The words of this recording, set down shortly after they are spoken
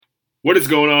What is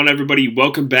going on, everybody?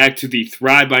 Welcome back to the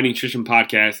Thrive by Nutrition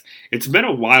podcast. It's been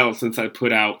a while since I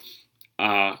put out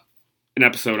an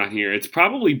episode on here. It's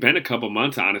probably been a couple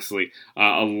months, honestly.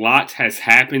 A lot has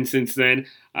happened since then.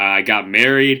 I got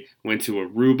married, went to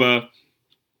Aruba,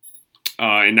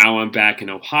 and now I'm back in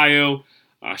Ohio.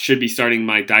 Should be starting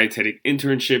my dietetic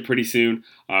internship pretty soon.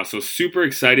 So super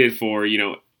excited for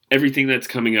everything that's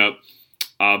coming up.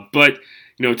 But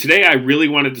today I really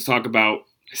wanted to talk about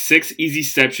 6 easy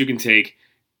steps you can take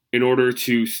in order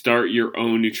to start your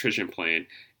own nutrition plan.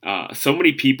 So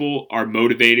many people are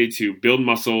motivated to build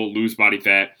muscle, lose body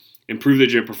fat, improve their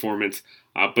gym performance,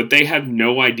 but they have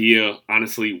no idea,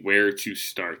 honestly, where to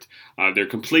start. They're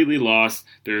completely lost.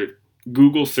 They're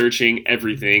Google searching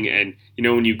everything, and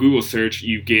when you Google search,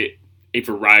 you get a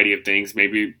variety of things.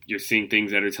 Maybe you're seeing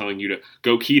things that are telling you to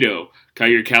go keto, cut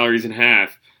your calories in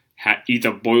half, eat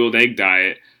a boiled egg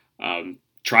diet,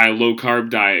 try a low carb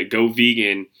diet, go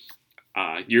vegan.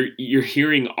 You're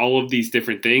hearing all of these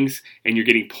different things, and you're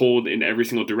getting pulled in every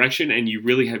single direction, and you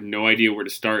really have no idea where to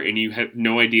start, and you have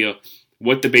no idea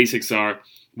what the basics are,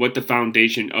 what the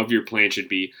foundation of your plan should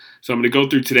be. So I'm going to go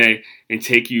through today and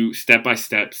take you step by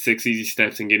step, 6 easy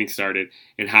steps in getting started,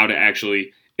 and how to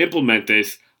actually implement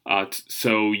this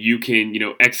so you can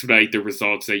expedite the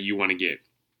results that you want to get.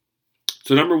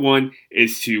 So number 1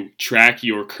 is to track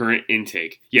your current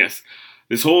intake. Yes.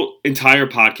 This whole entire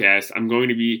podcast, I'm going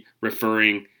to be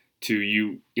referring to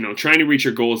you, trying to reach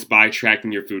your goals by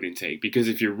tracking your food intake. Because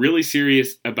if you're really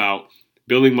serious about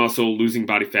building muscle, losing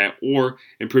body fat, or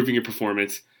improving your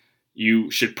performance, you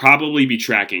should probably be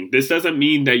tracking. This doesn't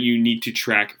mean that you need to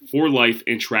track for life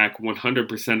and track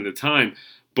 100% of the time.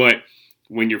 But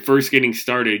when you're first getting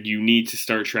started, you need to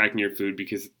start tracking your food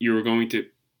because you're going to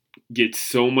get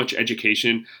so much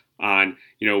education on,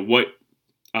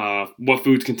 what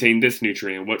foods contain this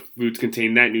nutrient, what foods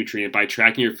contain that nutrient by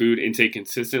tracking your food intake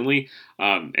consistently.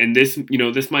 And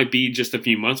this might be just a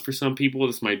few months for some people.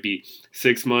 This might be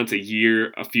 6 months, a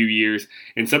year, a few years,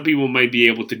 and some people might be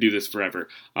able to do this forever.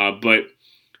 But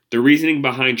the reasoning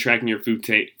behind tracking your food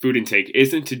intake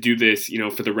isn't to do this,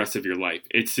 for the rest of your life.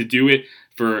 It's to do it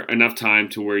for enough time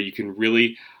to where you can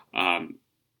really,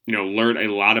 learn a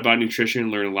lot about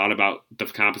nutrition, learn a lot about the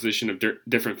composition of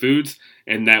different foods.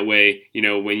 And that way,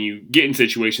 when you get in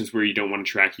situations where you don't want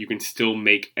to track, you can still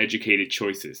make educated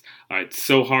choices. It's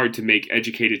so hard to make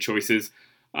educated choices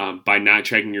by not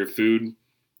tracking your food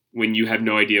when you have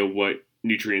no idea what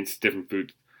nutrients different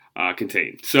foods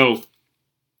contain. So,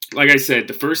 like I said,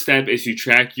 the first step is to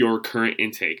track your current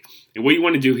intake. And what you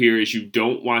want to do here is you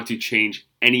don't want to change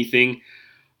anything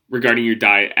regarding your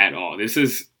diet at all. This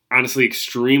is honestly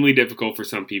extremely difficult for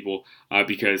some people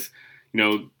because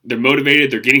they're motivated,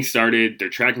 they're getting started, they're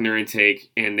tracking their intake,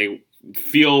 and they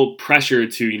feel pressure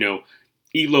to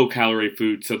eat low calorie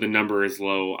food so the number is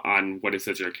low on what it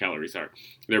says their calories are.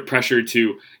 They're pressured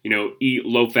to eat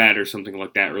low fat or something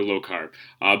like that, or low carb.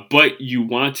 But you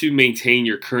want to maintain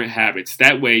your current habits.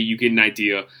 That way you get an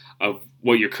idea of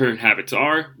what your current habits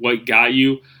are, what got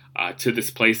you to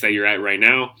this place that you're at right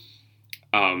now.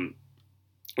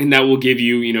 And that will give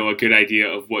you, a good idea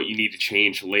of what you need to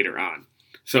change later on.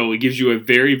 So it gives you a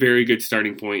very, very good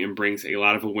starting point and brings a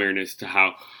lot of awareness to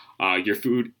how your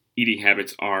food eating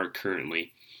habits are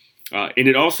currently. And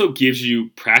it also gives you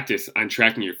practice on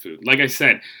tracking your food. Like I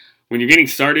said, when you're getting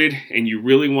started and you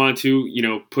really want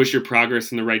to, push your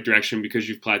progress in the right direction because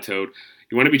you've plateaued,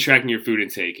 you want to be tracking your food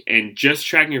intake. And just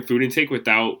tracking your food intake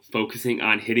without focusing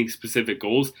on hitting specific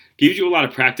goals gives you a lot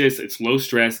of practice. It's low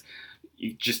stress.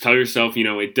 You just tell yourself,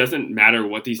 it doesn't matter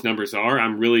what these numbers are.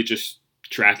 I'm really just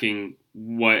tracking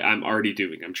what I'm already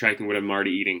doing. I'm tracking what I'm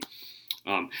already eating.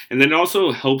 And then it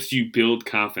also helps you build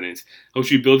confidence.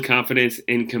 Helps you build confidence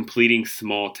in completing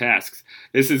small tasks.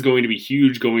 This is going to be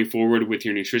huge going forward with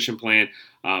your nutrition plan.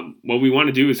 What we want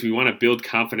to do is we want to build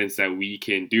confidence that we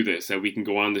can do this, that we can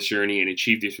go on this journey and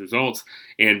achieve these results.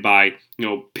 And by,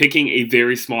 picking a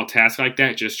very small task like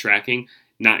that, just tracking,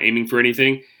 not aiming for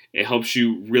anything, it helps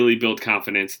you really build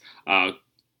confidence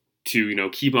to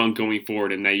keep on going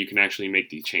forward and that you can actually make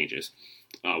these changes.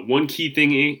 One key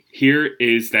thing here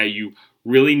is that you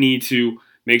really need to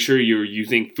make sure you're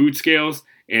using food scales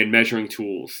and measuring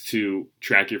tools to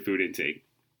track your food intake,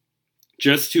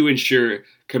 just to ensure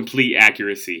complete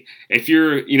accuracy. If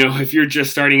you're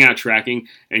just starting out tracking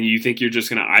and you think you're just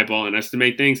going to eyeball and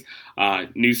estimate things,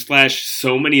 newsflash,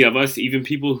 so many of us, even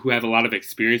people who have a lot of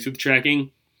experience with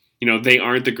tracking, they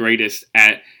aren't the greatest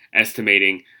at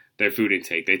estimating their food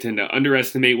intake. They tend to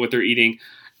underestimate what they're eating.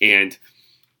 And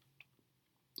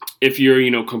if you're,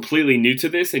 completely new to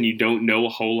this and you don't know a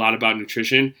whole lot about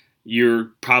nutrition, you're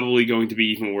probably going to be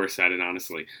even worse at it,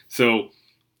 honestly. So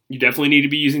you definitely need to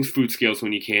be using food scales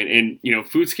when you can. And,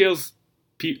 food scales,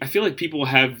 I feel like people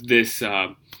have this,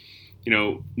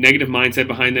 negative mindset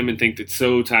behind them and think it's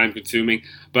so time consuming.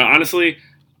 But honestly,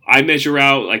 I measure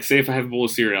out, like say if I have a bowl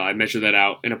of cereal, I measure that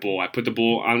out in a bowl. I put the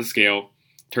bowl on the scale,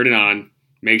 turn it on,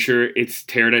 make sure it's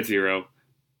tared at 0,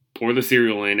 pour the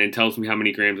cereal in, and tells me how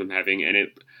many grams I'm having. And it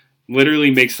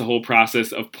literally makes the whole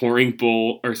process of pouring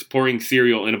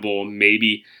cereal in a bowl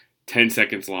maybe 10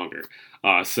 seconds longer.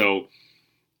 So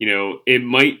it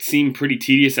might seem pretty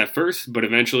tedious at first, but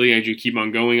eventually as you keep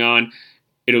on going on,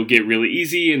 it'll get really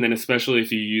easy. And then especially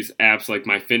if you use apps like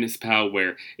MyFitnessPal,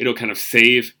 where it'll kind of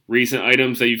save recent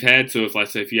items that you've had. So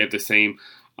let's say if you have the same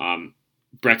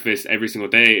breakfast every single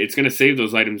day, it's going to save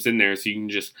those items in there. So you can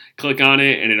just click on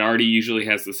it, and it already usually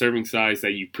has the serving size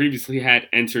that you previously had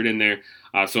entered in there.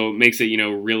 So it makes it,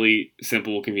 really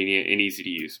simple, convenient, and easy to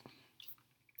use.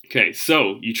 Okay,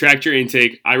 so you tracked your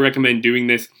intake. I recommend doing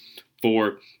this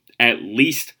for at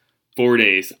least 4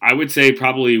 days. I would say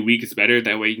probably a week is better.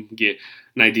 That way you can get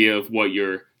an idea of what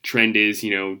your trend is,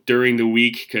 during the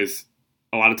week, because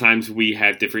a lot of times we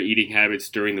have different eating habits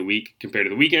during the week compared to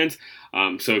the weekends.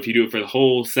 So if you do it for the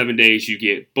whole 7 days, you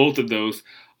get both of those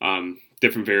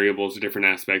different variables or different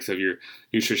aspects of your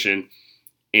nutrition.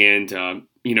 And,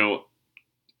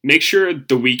 make sure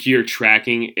the week you're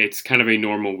tracking, it's kind of a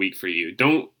normal week for you.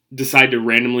 Don't decide to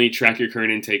randomly track your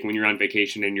current intake when you're on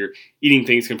vacation and you're eating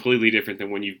things completely different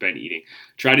than when you've been eating.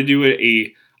 Try to do it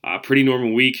a pretty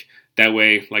normal week. That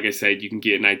way, like I said, you can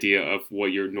get an idea of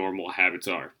what your normal habits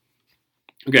are.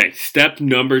 Okay, step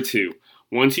number 2.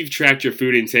 Once you've tracked your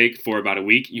food intake for about a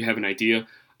week, you have an idea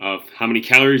of how many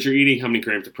calories you're eating, how many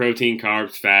grams of protein,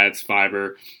 carbs, fats,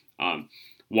 fiber,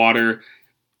 water,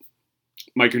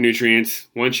 micronutrients.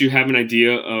 Once you have an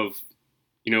idea of,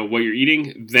 what you're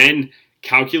eating, then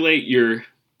calculate your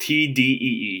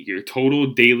TDEE, your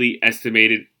total daily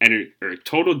estimated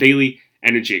total daily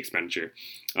energy expenditure.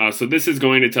 So this is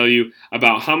going to tell you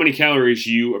about how many calories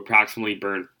you approximately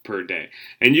burn per day.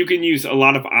 And you can use a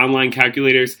lot of online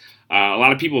calculators. A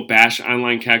lot of people bash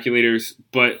online calculators,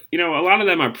 but a lot of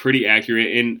them are pretty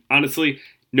accurate. And honestly,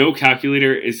 no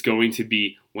calculator is going to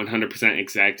be 100%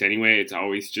 exact anyway. It's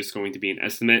always just going to be an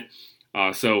estimate.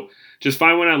 So just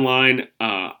find one online.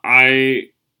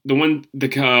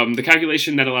 The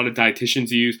calculation that a lot of dietitians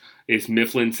use is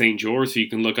Mifflin St. George, so you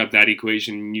can look up that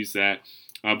equation and use that.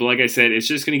 But like I said, it's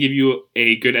just going to give you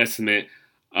a good estimate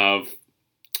of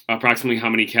approximately how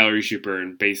many calories you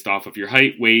burn based off of your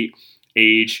height, weight,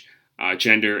 age,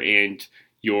 gender, and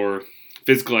your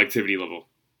physical activity level.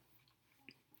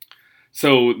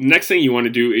 So the next thing you want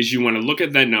to do is you want to look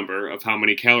at that number of how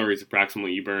many calories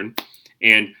approximately you burn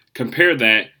and compare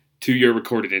that to your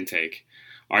recorded intake.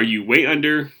 Are you way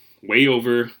under, way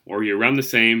over, or are you around the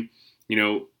same?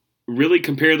 Really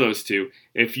compare those two.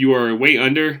 If you are way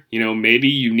under, maybe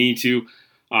you need to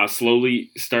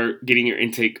slowly start getting your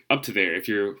intake up to there. If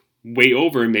you're way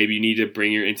over, maybe you need to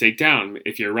bring your intake down.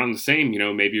 If you're around the same,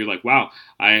 maybe you're like, wow,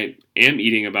 I am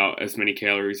eating about as many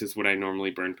calories as what I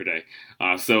normally burn per day.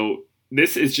 So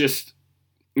this is just,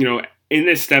 in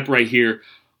this step right here,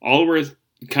 all we're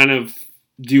kind of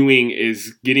doing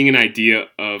is getting an idea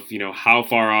of, how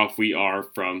far off we are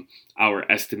from our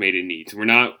estimated needs. We're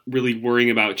not really worrying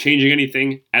about changing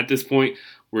anything at this point.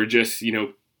 We're just,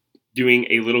 doing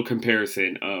a little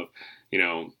comparison of,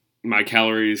 my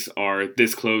calories are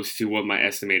this close to what my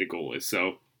estimated goal is.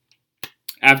 So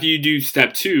after you do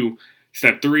step 2,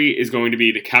 step 3 is going to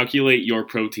be to calculate your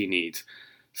protein needs.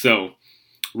 So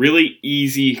really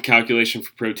easy calculation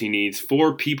for protein needs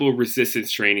for people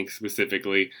resistance training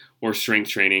specifically, or strength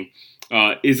training,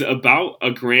 is about a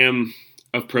gram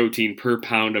of protein per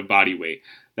pound of body weight.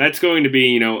 That's going to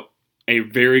be, a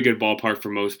very good ballpark for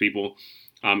most people.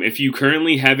 If you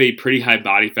currently have a pretty high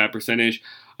body fat percentage,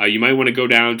 you might want to go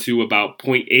down to about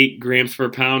 0.8 grams per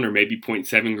pound or maybe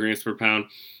 0.7 grams per pound.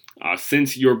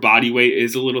 Since your body weight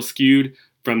is a little skewed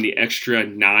from the extra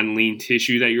non-lean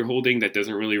tissue that you're holding that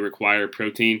doesn't really require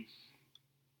protein.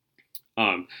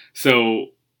 So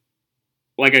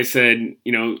like I said,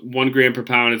 1 gram per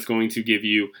pound is going to give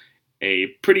you a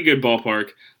pretty good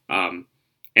ballpark. And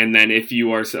then if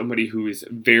you are somebody who is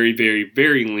very, very,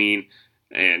 very lean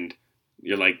and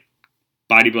you're like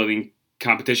bodybuilding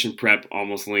competition prep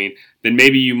almost lean, then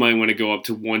maybe you might want to go up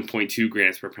to 1.2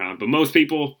 grams per pound. But most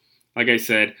people, like I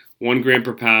said, 1 gram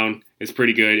per pound is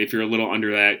pretty good. If you're a little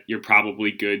under that, you're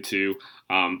probably good too.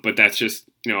 But that's just,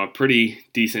 a pretty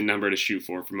decent number to shoot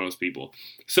for most people.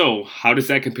 So how does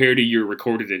that compare to your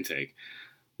recorded intake?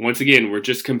 Once again, we're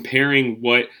just comparing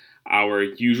what our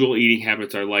usual eating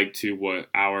habits are like to what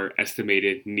our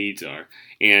estimated needs are.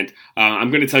 And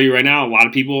I'm going to tell you right now, a lot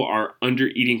of people are under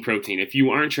eating protein. If you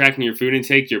aren't tracking your food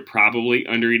intake, you're probably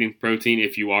under eating protein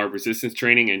if you are resistance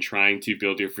training and trying to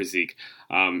build your physique.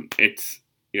 It's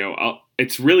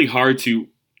really hard to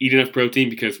eat enough protein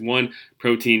because, one,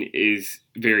 protein is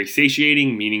very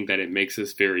satiating, meaning that it makes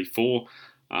us very full.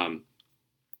 And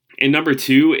number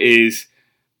two is,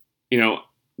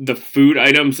 the food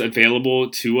items available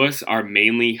to us are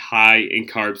mainly high in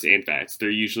carbs and fats.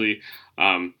 They're usually,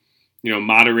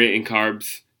 moderate in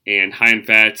carbs and high in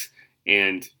fats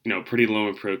and, pretty low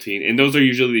in protein. And those are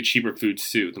usually the cheaper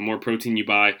foods too. The more protein you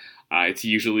buy, it's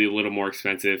usually a little more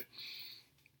expensive.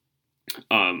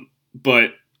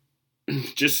 But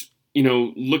just,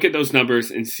 look at those numbers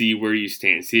and see where you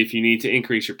stand. See if you need to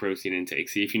increase your protein intake.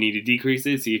 See if you need to decrease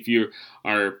it. See if you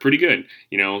are pretty good,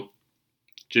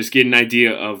 Just get an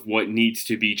idea of what needs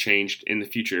to be changed in the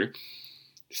future.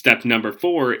 Step number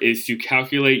 4 is to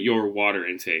calculate your water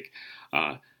intake.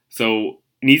 So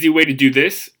an easy way to do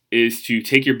this is to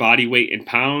take your body weight in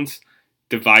pounds,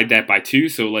 divide that by 2.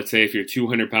 So let's say if you're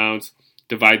 200 pounds,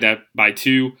 divide that by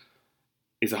 2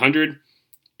 is 100.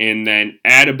 And then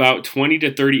add about 20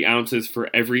 to 30 ounces for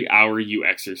every hour you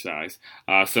exercise.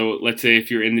 So let's say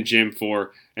if you're in the gym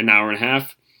for an hour and a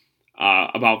half,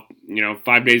 about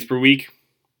 5 days per week,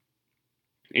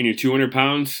 and you're 200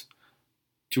 pounds,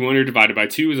 200 divided by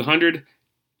 2 is 100,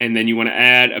 and then you want to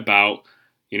add about,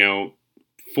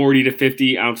 40 to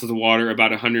 50 ounces of water,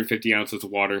 about 150 ounces of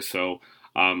water, so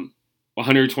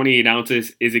 128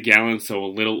 ounces is a gallon, so a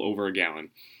little over a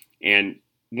gallon. And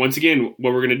once again,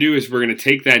 what we're going to do is we're going to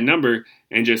take that number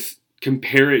and just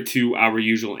compare it to our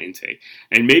usual intake.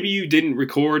 And maybe you didn't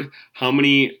record how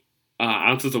many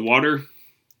ounces of water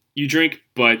you drink,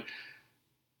 but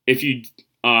if you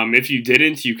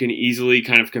didn't, you can easily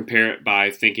kind of compare it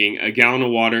by thinking a gallon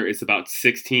of water is about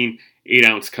 16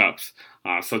 8-ounce cups.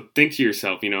 So think to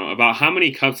yourself, about how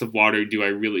many cups of water do I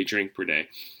really drink per day?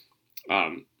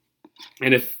 And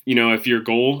if your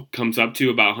goal comes up to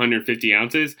about 150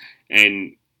 ounces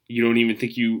and you don't even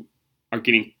think you are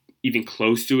getting even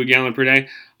close to a gallon per day,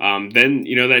 then,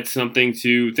 that's something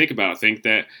to think about. Think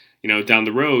that, down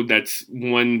the road, that's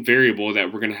one variable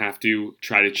that we're going to have to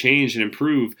try to change and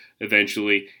improve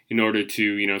eventually in order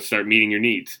to, start meeting your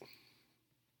needs.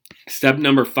 Step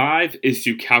number 5 is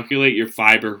to calculate your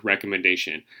fiber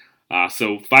recommendation.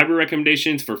 So fiber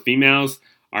recommendations for females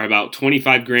are about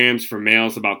 25 grams, for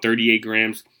males about 38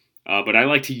 grams. But I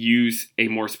like to use a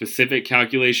more specific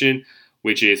calculation,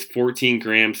 which is 14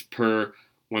 grams per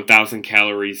 1,000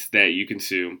 calories that you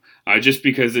consume, just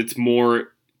because it's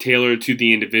more tailored to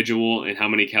the individual and how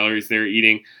many calories they're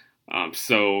eating.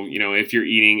 So, if you're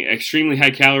eating extremely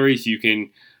high calories, you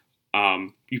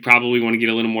probably want to get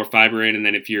a little more fiber in. And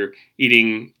then if you're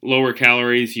eating lower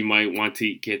calories, you might want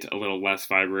to get a little less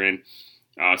fiber in.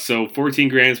 So 14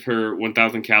 grams per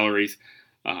 1,000 calories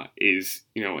is,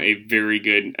 a very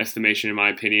good estimation in my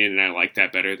opinion. And I like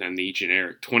that better than the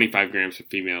generic 25 grams for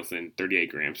females and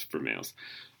 38 grams for males.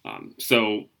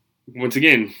 So once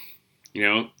again,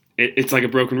 it's like a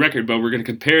broken record, but we're going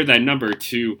to compare that number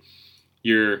to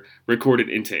your recorded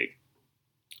intake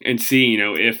and see,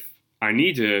 if I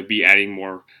need to be adding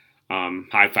more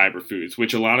high fiber foods,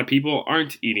 which a lot of people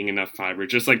aren't eating enough fiber,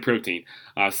 just like protein.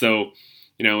 So,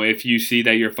 if you see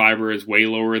that your fiber is way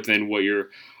lower than what your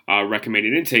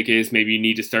recommended intake is, maybe you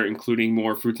need to start including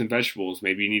more fruits and vegetables.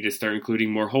 Maybe you need to start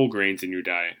including more whole grains in your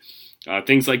diet.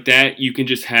 Things like that, you can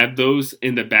just have those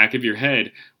in the back of your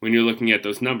head when you're looking at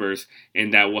those numbers,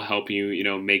 and that will help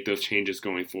you, make those changes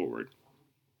going forward.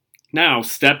 Now,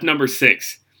 step number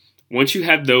 6. Once you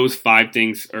have those 5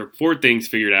 things or 4 things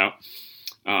figured out,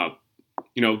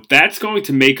 that's going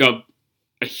to make up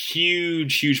a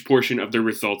huge portion of the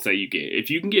results that you get. If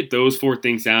you can get those 4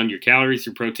 things down, your calories,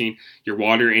 your protein, your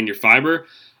water, and your fiber,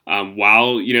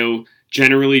 while,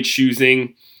 generally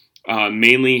choosing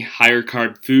mainly higher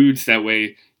carb foods, that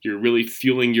way you're really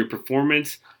fueling your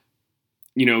performance,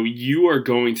 you are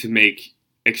going to make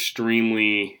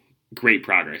extremely great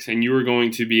progress, and you are going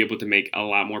to be able to make a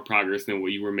lot more progress than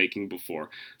what you were making before.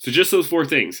 So just those 4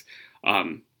 things.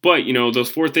 But, those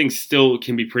 4 things still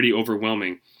can be pretty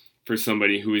overwhelming for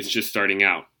somebody who is just starting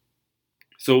out.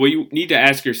 So what you need to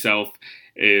ask yourself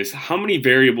is, how many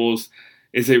variables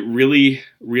is it really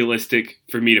realistic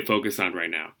for me to focus on right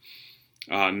now?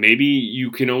 Maybe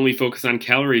you can only focus on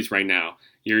calories right now.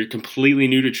 You're completely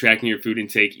new to tracking your food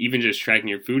intake. Even just tracking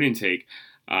your food intake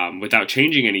without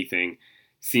changing anything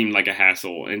seemed like a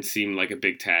hassle and seemed like a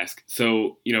big task.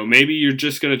 So, maybe you're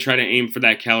just going to try to aim for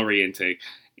that calorie intake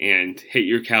and hit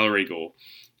your calorie goal.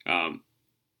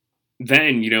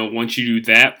 then, once you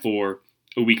do that for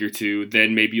a week or two,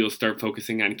 then maybe you'll start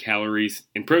focusing on calories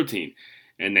and protein.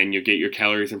 And then you'll get your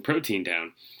calories and protein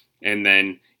down. And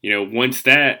then, once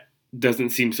that doesn't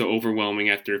seem so overwhelming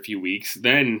after a few weeks,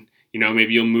 then,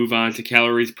 maybe you'll move on to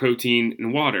calories, protein,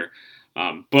 and water.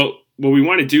 But what we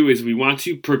want to do is we want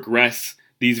to progress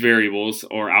these variables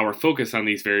or our focus on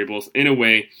these variables in a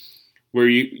way where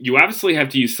you obviously have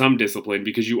to use some discipline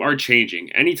because you are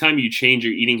changing. Anytime you change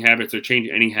your eating habits or change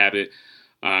any habit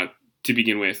to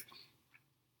begin with,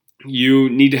 you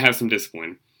need to have some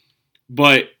discipline.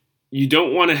 But you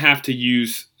don't want to have to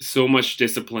use so much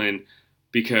discipline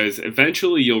because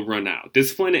eventually you'll run out.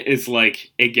 Discipline is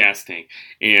like a gas tank.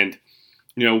 And,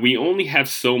 we only have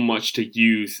so much to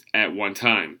use at one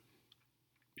time.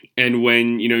 And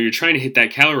when, you're trying to hit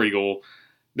that calorie goal,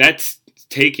 that's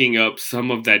taking up some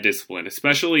of that discipline,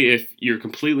 especially if you're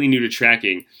completely new to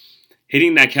tracking.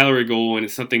 Hitting that calorie goal when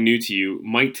it's something new to you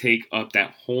might take up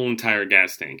that whole entire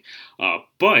gas tank.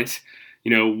 But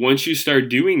once you start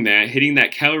doing that, hitting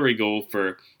that calorie goal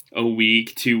for a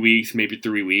week, 2 weeks, maybe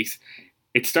 3 weeks,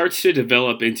 it starts to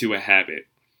develop into a habit.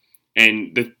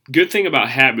 And the good thing about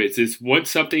habits is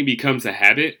once something becomes a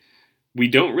habit, we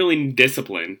don't really need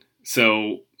discipline.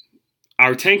 So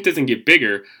our tank doesn't get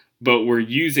bigger, but we're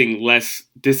using less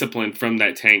discipline from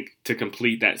that tank to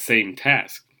complete that same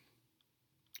task.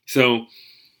 So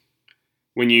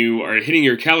when you are hitting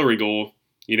your calorie goal,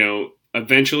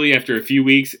 eventually after a few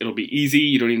weeks, it'll be easy.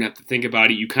 You don't even have to think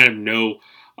about it. You kind of know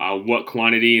what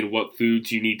quantity and what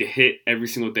foods you need to hit every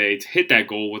single day to hit that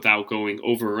goal without going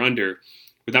over or under,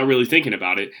 without really thinking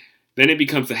about it. Then it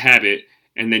becomes a habit,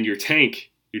 and then your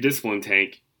tank, your discipline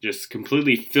tank, just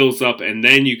completely fills up, and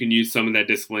then you can use some of that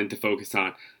discipline to focus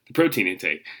on the protein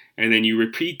intake. And then you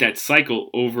repeat that cycle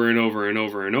over and over and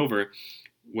over and over,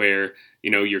 where,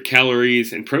 your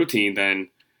calories and protein then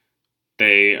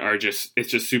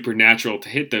it's just super natural to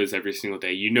hit those every single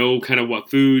day. You know kind of what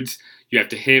foods you have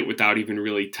to hit without even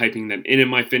really typing them in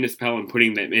MyFitnessPal and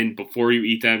putting them in before you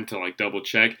eat them to like double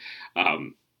check.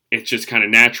 It's just kind of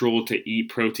natural to eat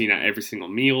protein at every single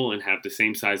meal and have the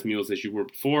same size meals as you were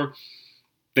before.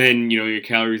 Then, your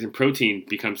calories and protein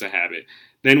becomes a habit.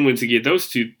 Then once you get those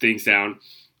two things down,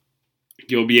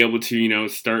 you'll be able to,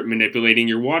 start manipulating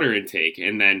your water intake.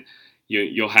 And then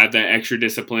you'll have that extra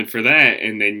discipline for that.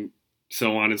 And then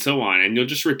so on and so on. And you'll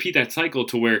just repeat that cycle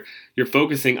to where you're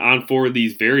focusing on 4 of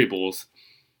these variables.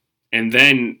 And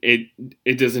then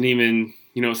it doesn't even,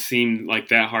 seem like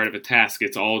that hard of a task.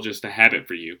 It's all just a habit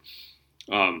for you.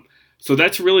 So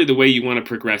that's really the way you want to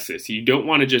progress this. You don't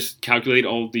want to just calculate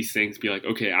all of these things, be like,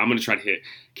 okay, I'm going to try to hit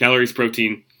calories,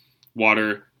 protein,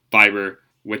 water, fiber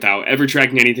without ever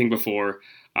tracking anything before,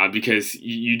 because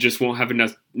you just won't have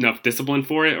enough discipline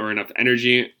for it or enough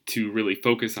energy to really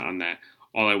focus on that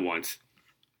all at once.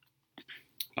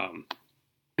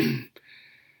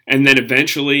 And then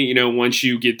eventually, once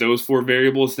you get those 4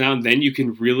 variables down, then you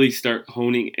can really start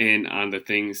honing in on the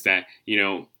things that,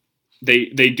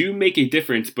 they do make a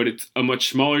difference, but it's a much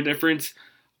smaller difference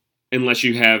unless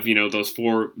you have, those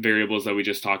 4 variables that we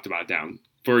just talked about down.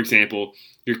 For example,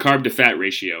 your carb to fat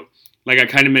ratio. Like I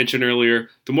kind of mentioned earlier,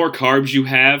 the more carbs you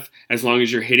have, as long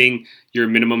as you're hitting your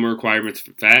minimum requirements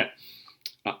for fat,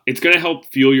 it's going to help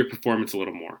fuel your performance a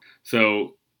little more.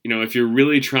 So, if you're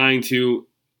really trying to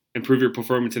improve your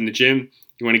performance in the gym,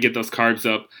 you want to get those carbs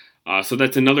up. So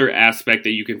that's another aspect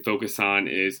that you can focus on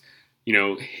is,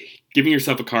 giving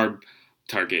yourself a carb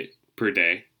target per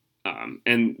day.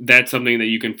 And that's something that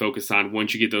you can focus on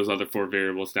once you get those other 4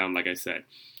 variables down, like I said.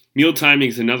 Meal timing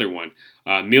is another one.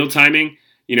 Meal timing,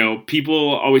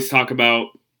 people always talk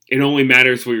about it only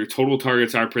matters what your total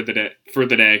targets are for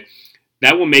the day.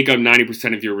 That will make up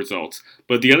 90% of your results.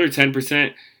 But the other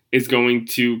 10% is going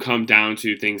to come down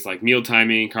to things like meal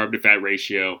timing, carb to fat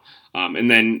ratio, and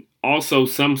then also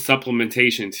some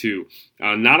supplementation too.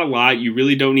 Not a lot. You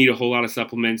really don't need a whole lot of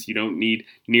supplements. You don't need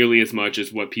nearly as much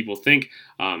as what people think.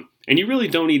 And you really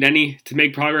don't need any to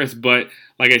make progress. But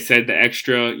like I said, the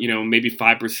extra, maybe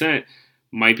 5%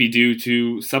 might be due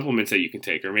to supplements that you can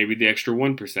take, or maybe the extra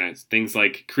 1%. Things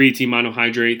like creatine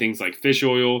monohydrate, things like fish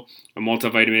oil, a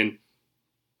multivitamin.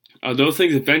 Those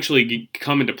things eventually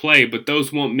come into play, but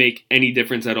those won't make any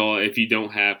difference at all if you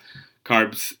don't have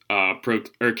carbs,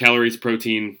 calories,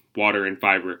 protein, water, and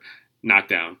fiber knocked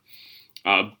down.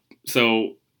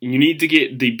 So you need to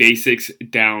get the basics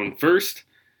down first,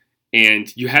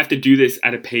 and you have to do this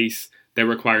at a pace that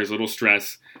requires little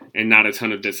stress and not a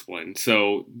ton of discipline.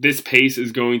 So this pace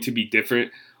is going to be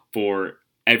different for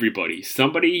everybody.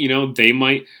 Somebody, they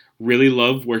might really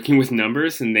love working with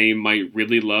numbers, and they might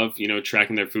really love,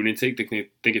 tracking their food intake. They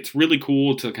think it's really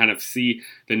cool to kind of see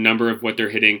the number of what they're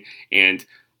hitting, and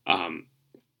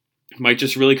might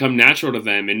just really come natural to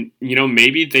them. And,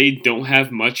 maybe they don't have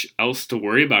much else to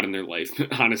worry about in their life,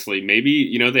 honestly.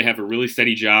 Maybe, they have a really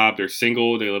steady job, they're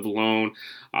single, they live alone,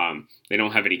 they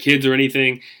don't have any kids or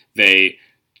anything. They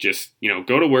just,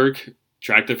 go to work,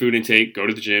 track their food intake, go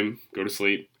to the gym, go to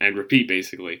sleep, and repeat,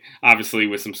 basically. Obviously,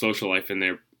 with some social life in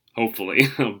there, hopefully.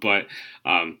 But,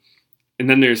 and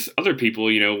then there's other people,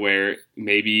 where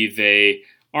maybe they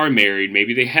are married,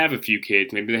 maybe they have a few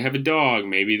kids, maybe they have a dog,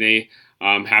 maybe they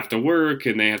have to work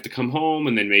and they have to come home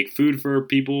and then make food for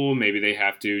people, maybe they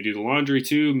have to do the laundry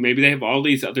too, maybe they have all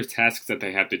these other tasks that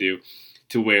they have to do,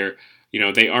 to where,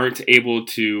 they aren't able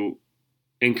to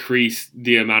increase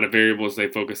the amount of variables they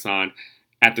focus on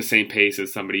at the same pace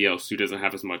as somebody else who doesn't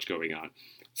have as much going on.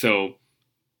 So,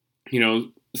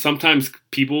 sometimes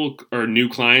people or new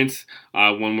clients,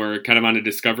 when we're kind of on a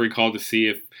discovery call to see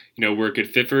if, we're a good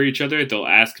fit for each other, they'll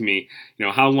ask me,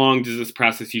 how long does this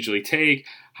process usually take?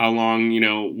 How long,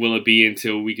 will it be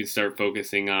until we can start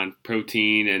focusing on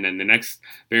protein and then the next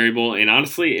variable? And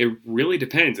honestly, it really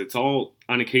depends. It's all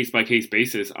on a case-by-case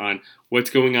basis on what's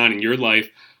going on in your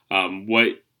life,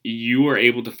 what you are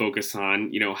able to focus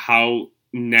on, how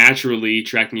naturally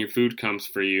tracking your food comes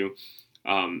for you,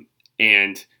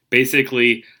 and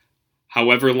basically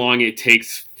however long it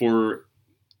takes for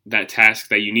that task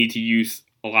that you need to use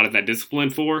a lot of that discipline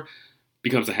for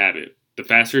becomes a habit. The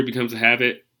faster it becomes a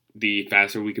habit, the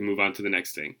faster we can move on to the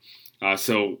next thing.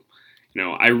 So,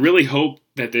 I really hope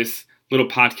that this little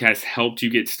podcast helped you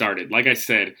get started. Like I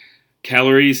said,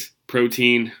 calories,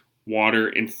 protein, water,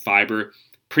 and fiber,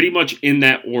 pretty much in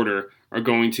that order, are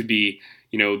going to be,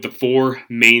 the four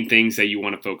main things that you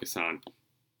want to focus on.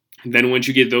 And then once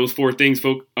you get those four things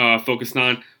focused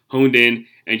on, honed in,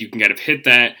 and you can kind of hit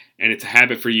that, and it's a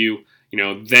habit for you,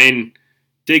 then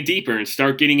dig deeper and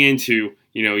start getting into,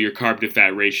 your carb to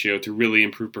fat ratio to really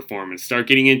improve performance. Start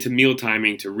getting into meal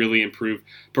timing to really improve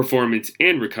performance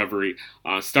and recovery.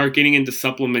 Start getting into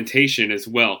supplementation as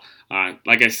well.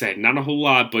 Like I said, not a whole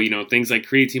lot, but, things like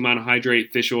creatine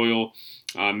monohydrate, fish oil,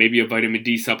 maybe a vitamin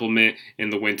D supplement in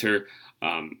the winter,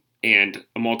 and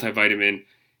a multivitamin.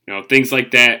 Things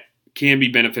like that can be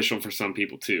beneficial for some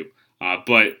people too.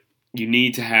 But you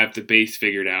need to have the base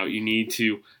figured out. You need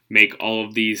to make all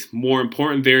of these more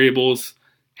important variables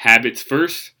habits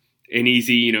first and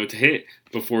easy, to hit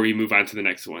before you move on to the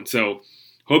next one. So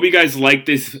hope you guys like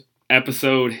this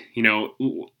episode.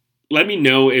 Let me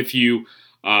know if you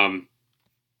have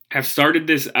started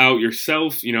this out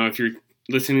yourself. If you're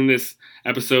listening to this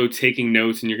episode, taking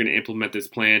notes, and you're going to implement this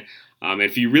plan.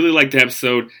 If you really like the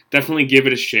episode, definitely give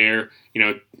it a share.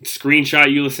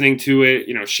 Screenshot you listening to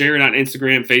it. Share it on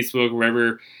Instagram, Facebook,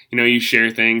 wherever you share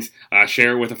things.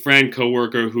 Share it with a friend,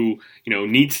 coworker who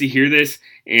needs to hear this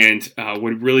and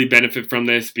would really benefit from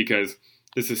this, because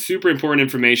this is super important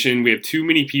information. We have too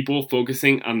many people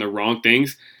focusing on the wrong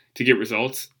things to get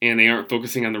results, and they aren't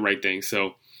focusing on the right things.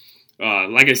 So,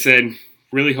 like I said,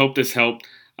 really hope this helped.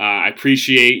 I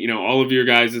appreciate all of your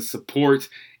guys' support.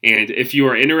 And if you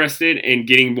are interested in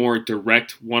getting more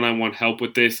direct one-on-one help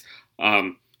with this,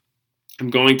 I'm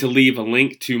going to leave a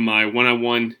link to my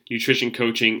one-on-one nutrition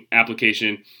coaching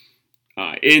application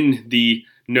in the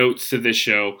notes to this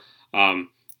show.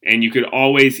 And you could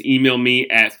always email me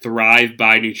at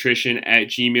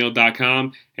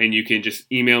thrivebynutrition@gmail.com, and you can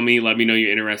just email me, let me know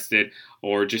you're interested,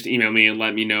 or just email me and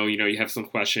let me know, you have some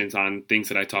questions on things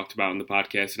that I talked about in the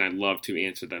podcast, and I'd love to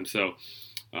answer them. So,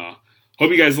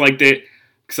 hope you guys liked it.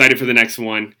 Excited for the next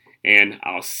one, and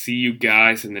I'll see you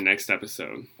guys in the next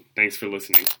episode. Thanks for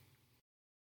listening.